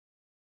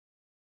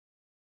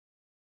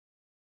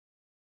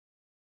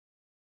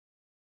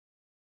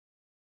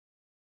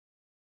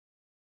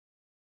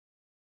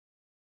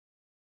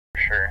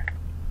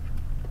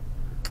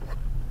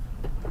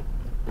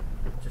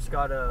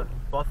just gotta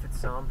buff it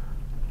some.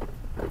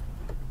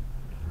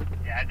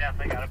 Yeah, I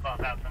definitely gotta buff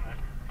out some of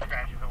the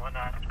scratches and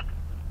whatnot.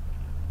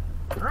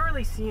 I don't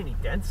really see any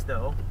dents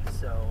though,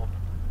 so.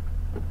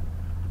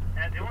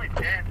 And the only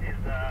dent is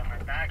my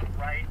back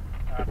right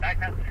back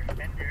passenger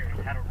fender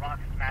had a rock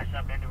smash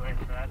up into it,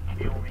 so that's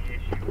the only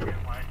issue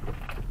dent-wise.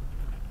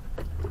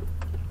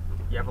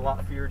 You have a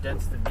lot fewer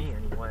dents than me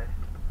anyway.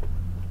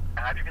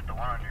 How'd you get the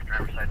one on your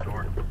driver's side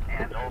door?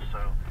 And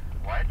also,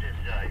 why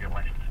does your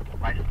license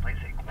plate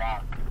say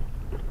Guam?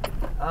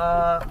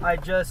 I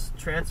just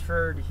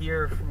transferred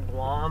here from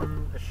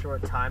Guam a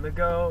short time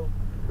ago.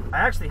 I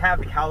actually have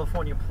the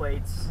California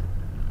plates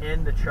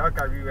in the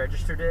truck. I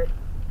re-registered it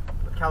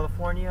with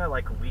California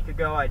like a week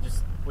ago. I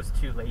just was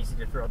too lazy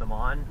to throw them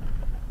on.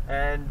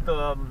 And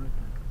the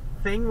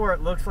thing where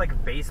it looks like a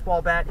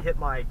baseball bat hit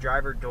my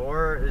driver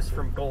door is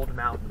from Gold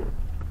Mountain.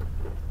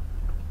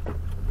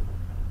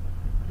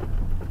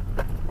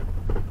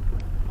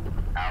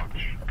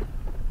 Ouch.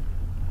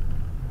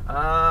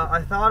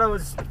 I thought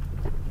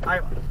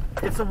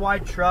it's a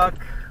wide truck.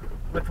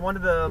 With one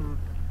of the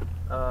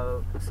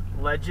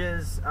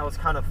ledges, I was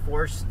kind of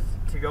forced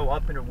to go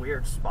up in a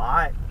weird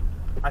spot.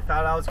 I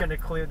thought I was going to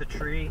clear the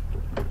tree.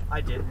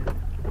 I didn't.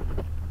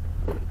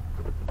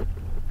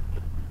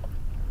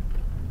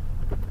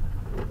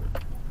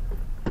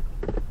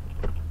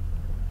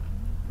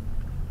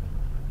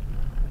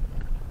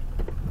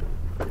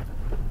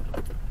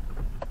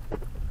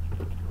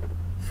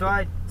 So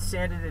I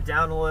sanded it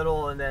down a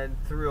little and then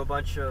threw a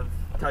bunch of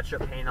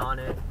touch-up paint on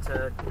it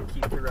to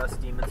keep the rust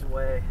demons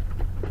away.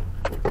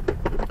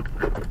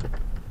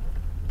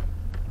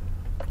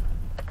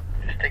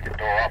 Just take the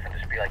door off and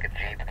just be like a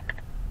Jeep.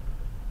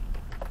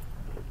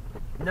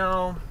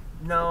 No,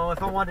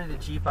 if I wanted a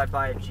Jeep, I'd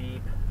buy a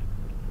Jeep.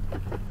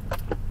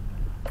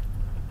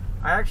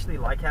 I actually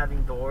like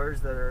having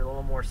doors that are a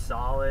little more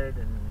solid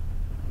and...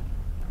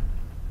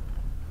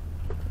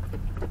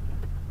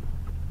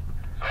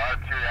 So out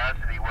of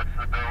curiosity, what's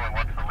the bill and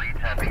what's the lead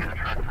time to get a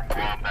truck from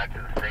Guam back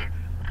to the States?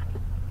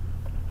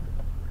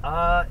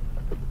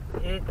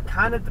 It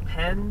kind of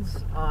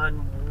depends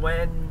on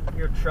when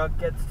your truck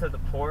gets to the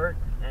port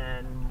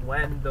and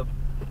when the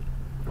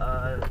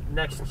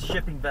next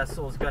shipping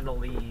vessel is going to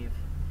leave.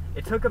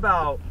 It took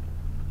about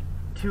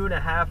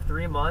 2.5,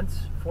 3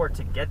 months for it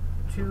to get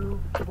to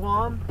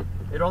Guam.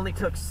 It only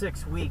took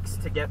 6 weeks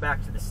to get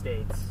back to the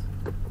States.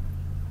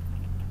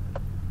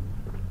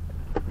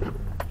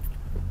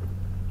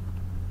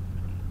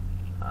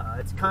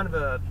 It's kind of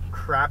a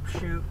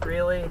crapshoot,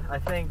 really. I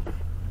think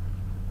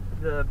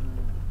the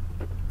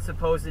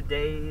supposed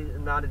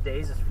amount of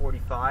days is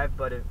 45,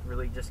 but it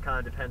really just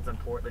kind of depends on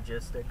port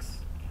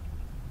logistics.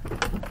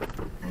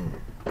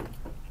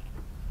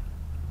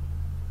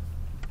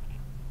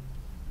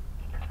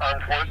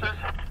 Armed forces?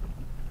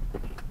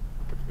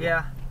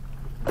 Yeah.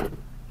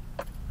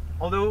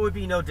 Although it would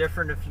be no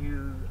different if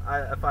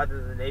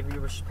either the Navy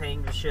was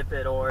paying to ship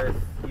it or if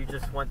you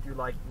just went through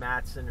like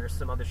Matson or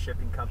some other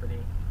shipping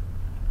company.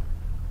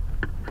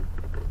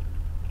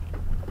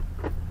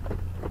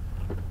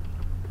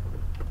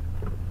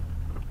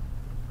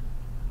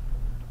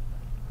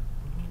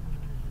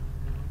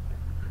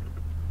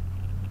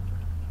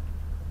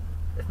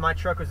 If my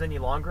truck was any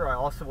longer, I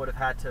also would have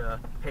had to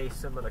pay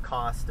some of the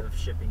cost of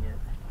shipping it.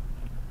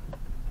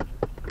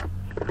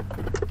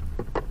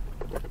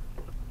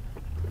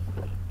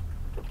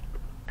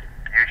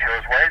 You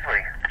chose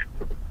wisely.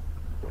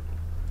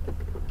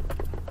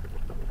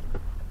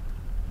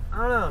 I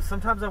don't know,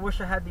 sometimes I wish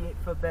I had the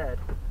 8-foot bed.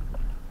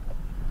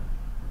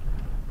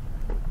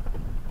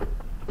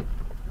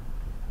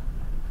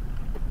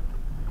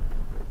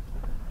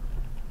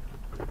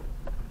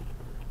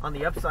 On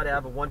the upside, I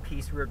have a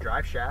one-piece rear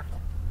drive shaft.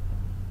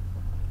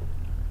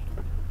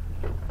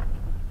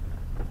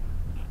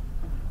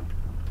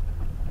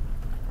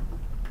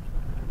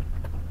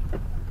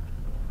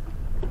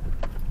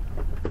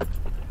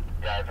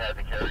 Yeah, I've had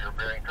the carrier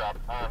bearing drop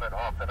on and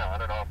off and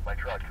on and off my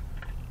truck.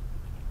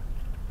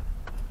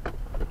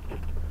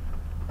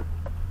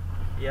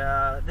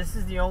 Yeah, this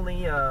is the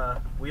only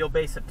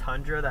wheelbase of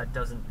Tundra that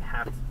doesn't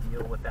have to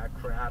deal with that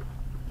crap.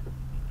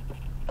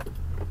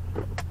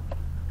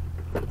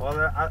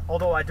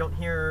 Although I don't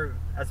hear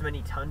as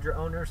many Tundra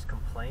owners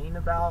complain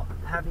about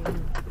having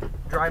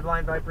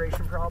driveline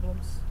vibration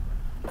problems.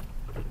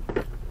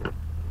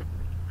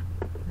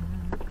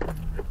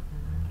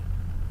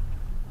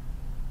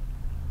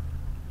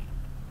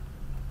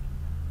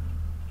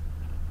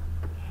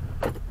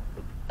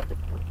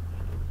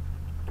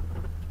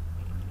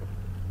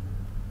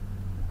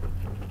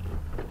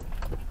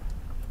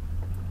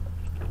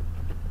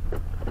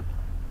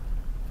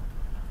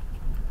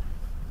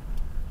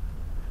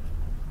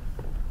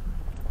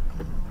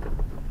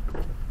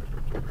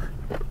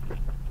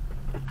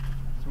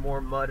 More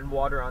mud and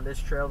water on this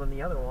trail than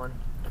the other one.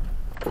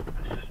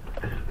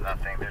 This is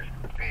nothing. There's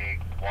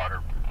big water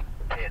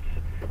pits.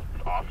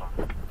 It's awesome.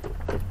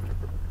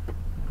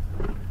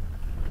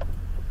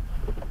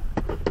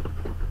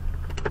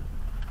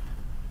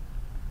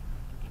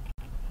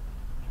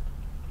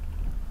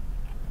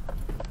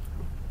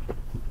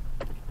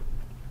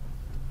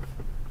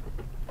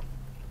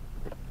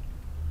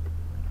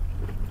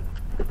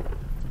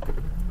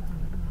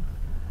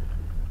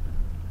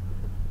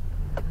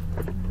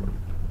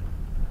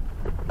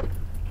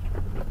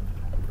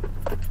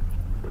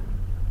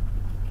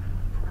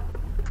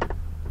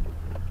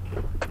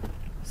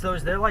 So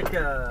is there like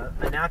a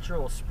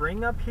natural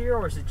spring up here,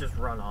 or is it just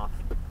runoff?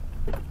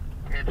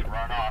 It's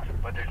runoff,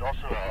 but there's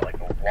also like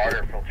a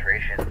water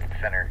filtration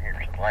center here,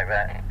 or something like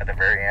that, at the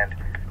very end.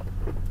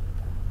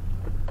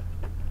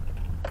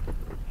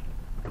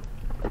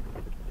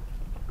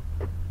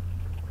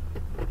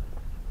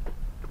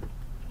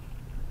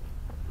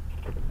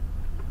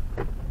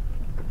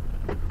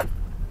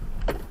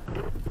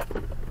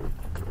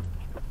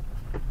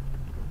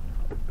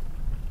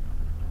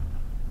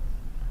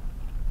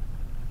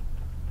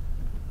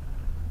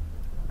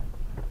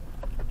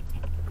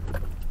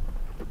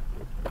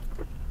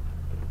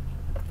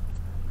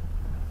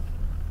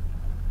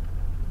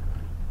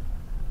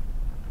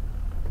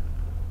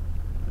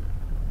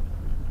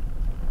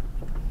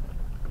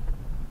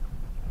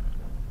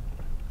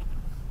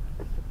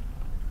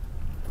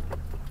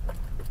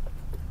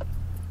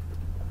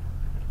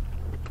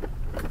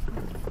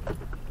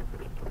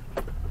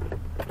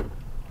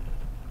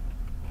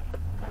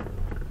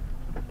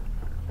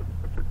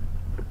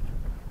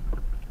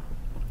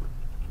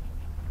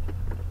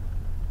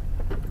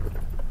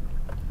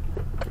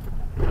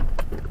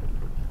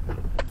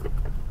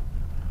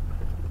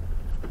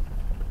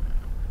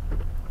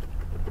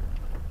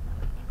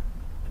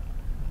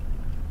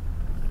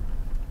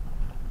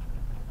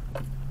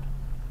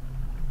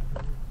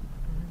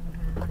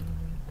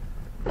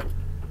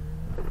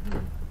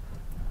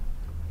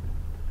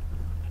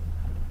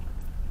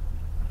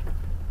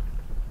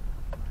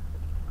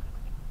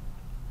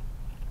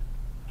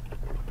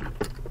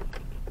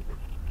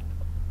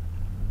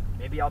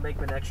 Maybe I'll make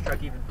my next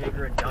truck even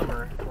bigger and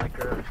dumber, like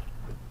a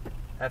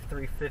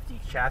F350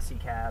 chassis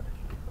cab.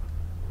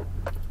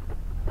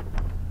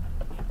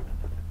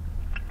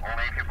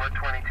 Only if you put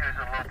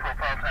 22s and low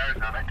profile tires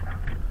on it.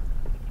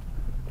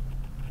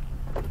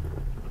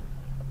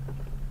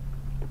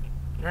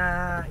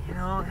 Nah, you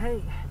know,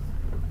 hey,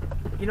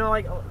 you know,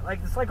 like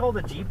it's like all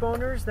the Jeep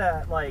owners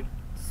that like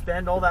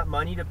spend all that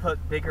money to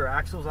put bigger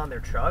axles on their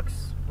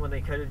trucks when they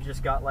could have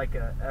just got like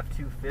a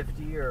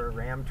F250 or a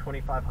Ram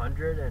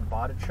 2500 and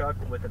bought a truck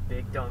with a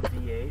big dumb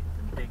V8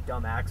 and big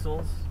dumb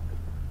axles.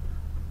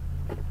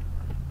 If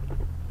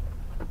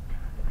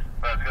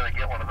I was going to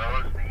get one of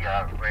those, the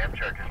Ram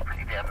Charger is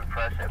pretty damn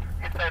impressive.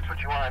 If that's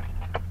what you want.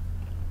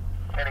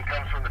 And it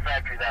comes from the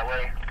factory that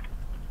way.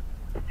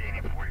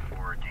 Dana 44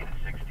 or Dana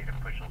 60 to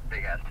push those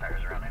big ass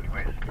tires around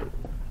anyways.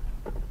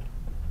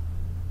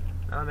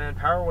 Oh man,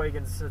 Power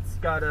Wagon's, it's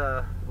got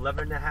a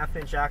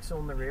 11.5-inch axle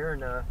in the rear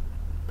and a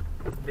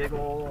big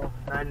ol'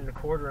 9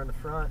 1/4 in the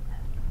front.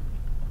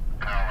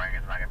 Power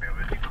Wagon's not going to be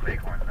able to do the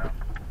big one though.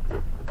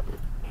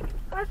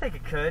 I think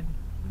it could.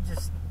 You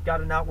just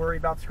gotta not worry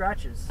about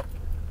scratches.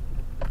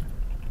 So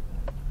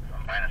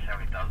I'm buying a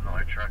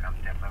 $70,000 truck, I'm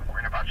definitely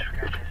worrying about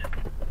scratches.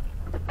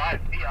 Buy a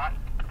Fiat.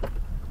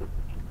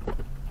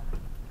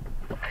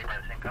 Made by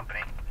the same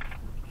company.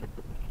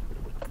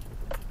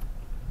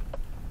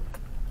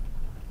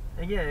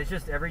 Again, it's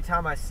just every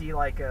time I see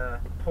like a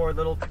poor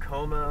little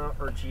Tacoma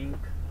or Jeep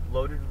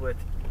loaded with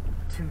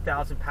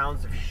 2,000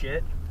 pounds of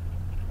shit,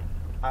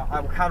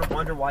 I kind of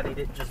wonder why they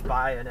didn't just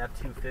buy an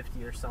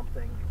F250 or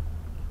something.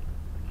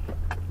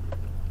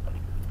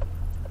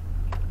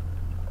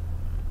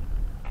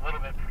 A little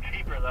bit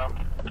cheaper though.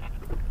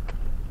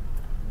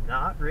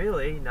 Not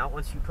really. Not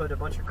once you put a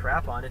bunch of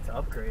crap on it to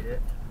upgrade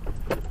it.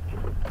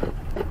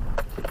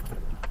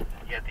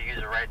 You have to use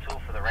the right tool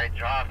for the right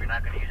job. You're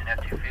not going to use an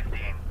F250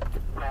 and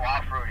go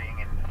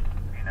off-roading and,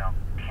 you know,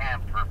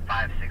 camp for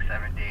 5, 6,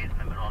 7 days in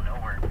the middle of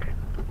nowhere.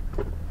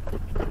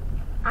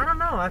 I don't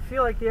know. I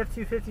feel like the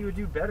F250 would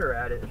do better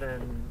at it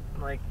than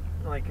like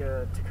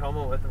a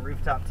Tacoma with a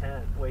rooftop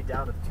tent weighed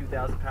down with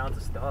 2,000 pounds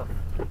of stuff.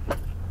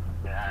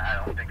 Yeah, I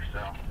don't think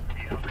so.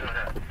 You don't go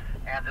to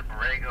Anza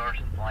Borrego or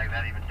something like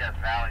that, even Death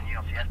Valley, and you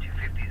don't see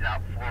F250s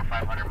out 400 or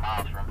 500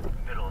 miles from the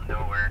middle of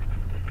nowhere.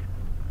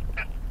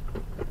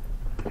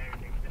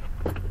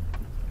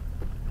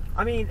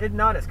 I mean,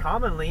 not as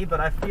commonly,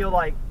 but I feel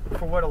like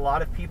for what a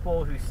lot of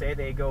people who say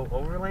they go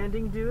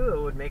overlanding do,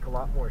 it would make a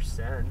lot more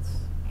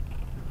sense.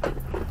 Well,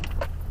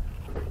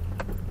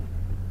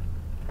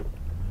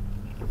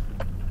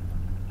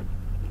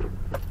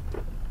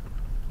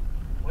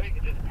 you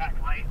could just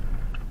pack light.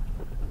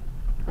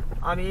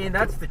 I mean,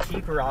 that's the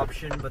cheaper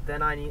option, but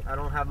then I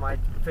don't have my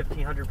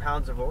 1,500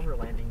 pounds of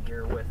overlanding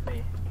gear with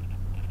me.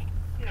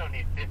 You don't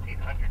need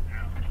 1,500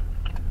 pounds.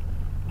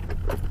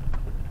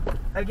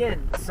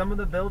 Again, some of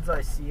the builds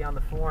I see on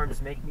the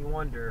forums make me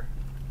wonder.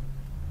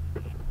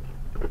 Did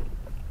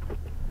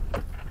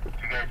you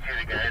guys see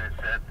the guy that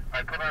said,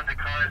 I put on the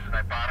cars and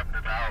I bottomed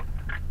them out?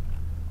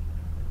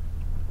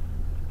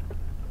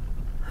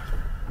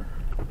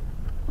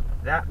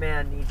 That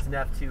man needs an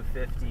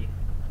F250.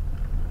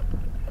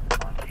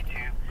 On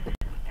YouTube,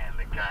 and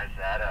the guys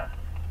that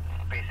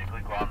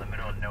basically go out in the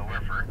middle of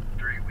nowhere for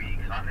 3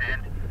 weeks on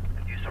end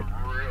and do some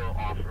real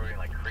off-roading,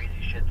 like crazy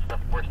shit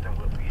stuff worse than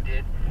what we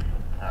did.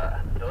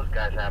 Those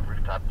guys have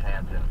rooftop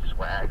tents and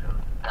swags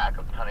and pack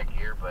a ton of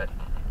gear, but you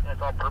know,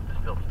 it's all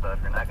purpose-built stuff.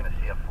 You're not going to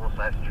see a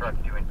full-size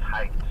truck doing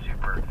tight,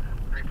 super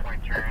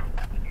 3-point turn,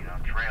 you know,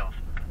 trails.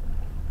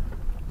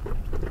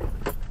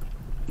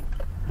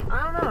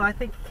 I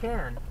think you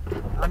can.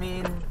 I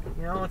mean,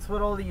 you know, it's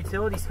what all the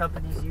utilities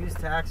companies use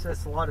to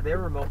access a lot of their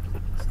remote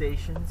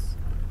stations.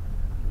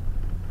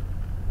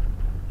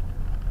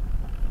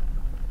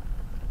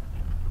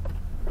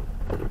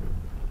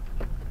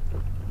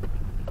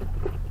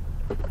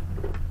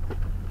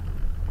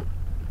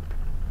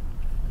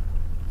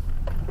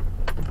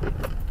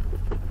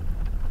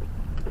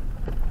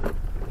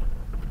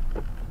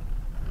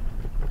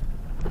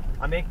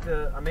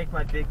 I make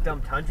my big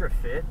dumb Tundra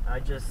fit. I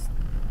just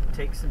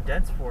take some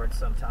dents for it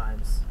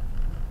sometimes.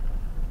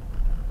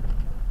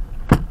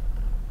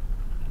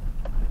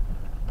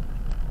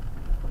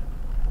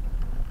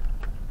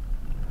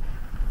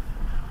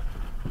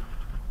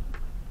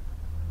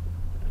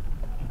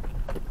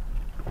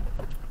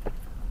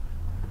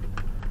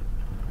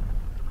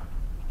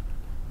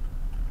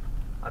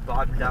 I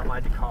bottomed out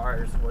my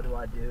Dakars. What do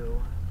I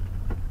do?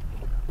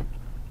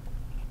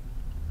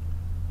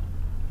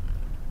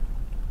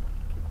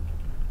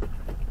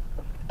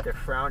 They're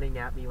frowning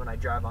at me when I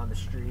drive on the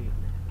street.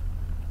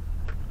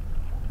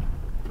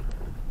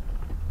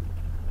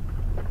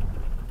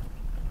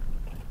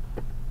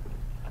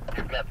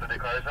 You've got the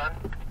Dakars on?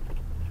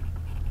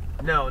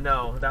 No,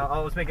 I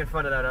was making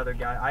fun of that other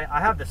guy. I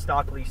have the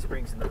stock leaf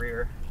springs in the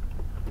rear.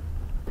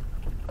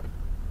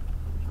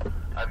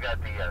 I've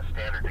got the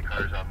standard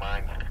Dakars on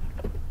mine.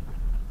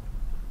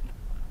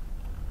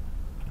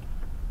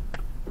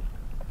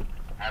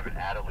 I haven't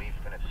add a leaf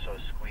and it's so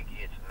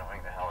squeaky, it's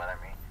annoying the hell out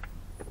of me.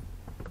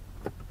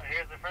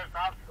 Here's the first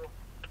obstacle.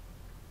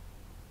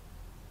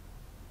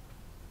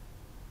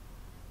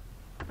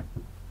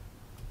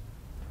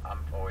 I'm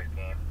always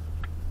game.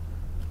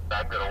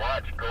 I'm gonna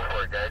watch. Go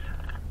for it, guys.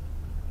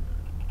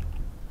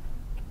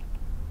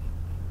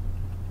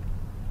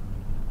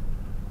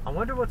 I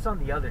wonder what's on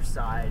the other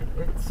side.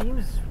 It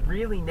seems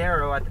really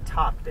narrow at the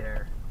top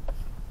there.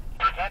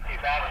 It's not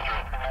too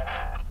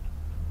bad.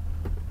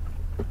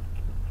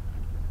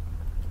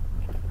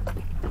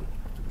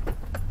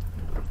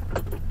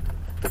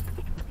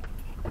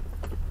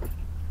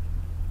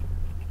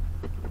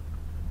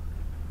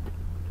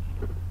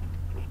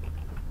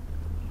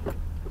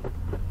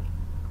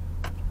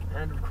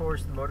 And of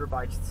course the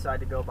motorbikes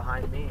decide to go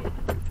behind me.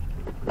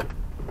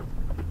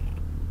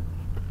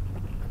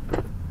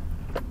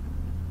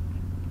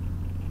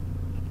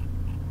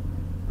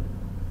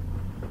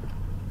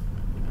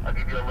 I'll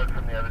give you a look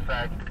from the other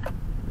side.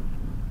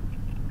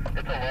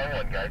 It's a long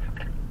one, guys.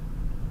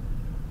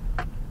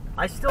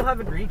 I still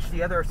haven't reached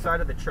the other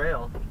side of the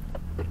trail.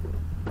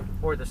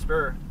 Or the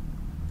spur.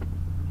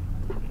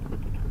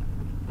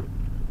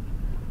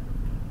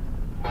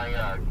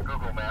 My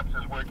Google Maps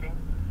is working,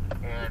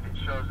 and it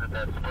shows that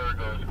that spur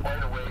goes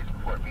quite a ways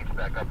before it meets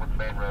back up with the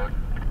main road.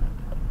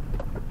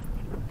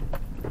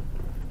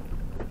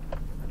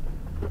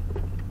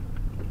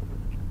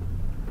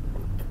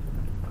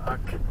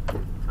 Fuck.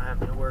 I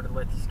have nowhere to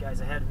let these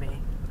guys ahead of me.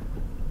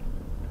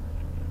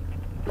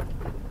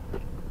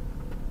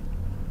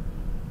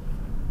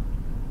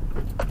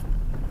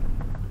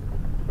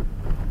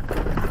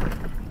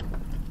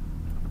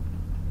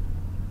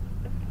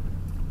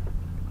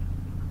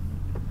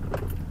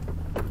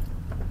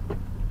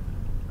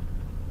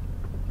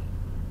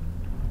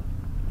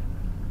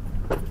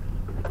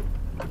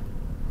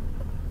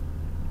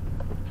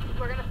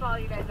 We're gonna follow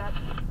you guys up.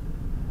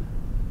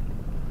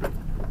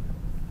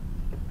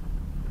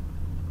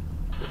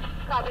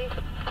 Copy.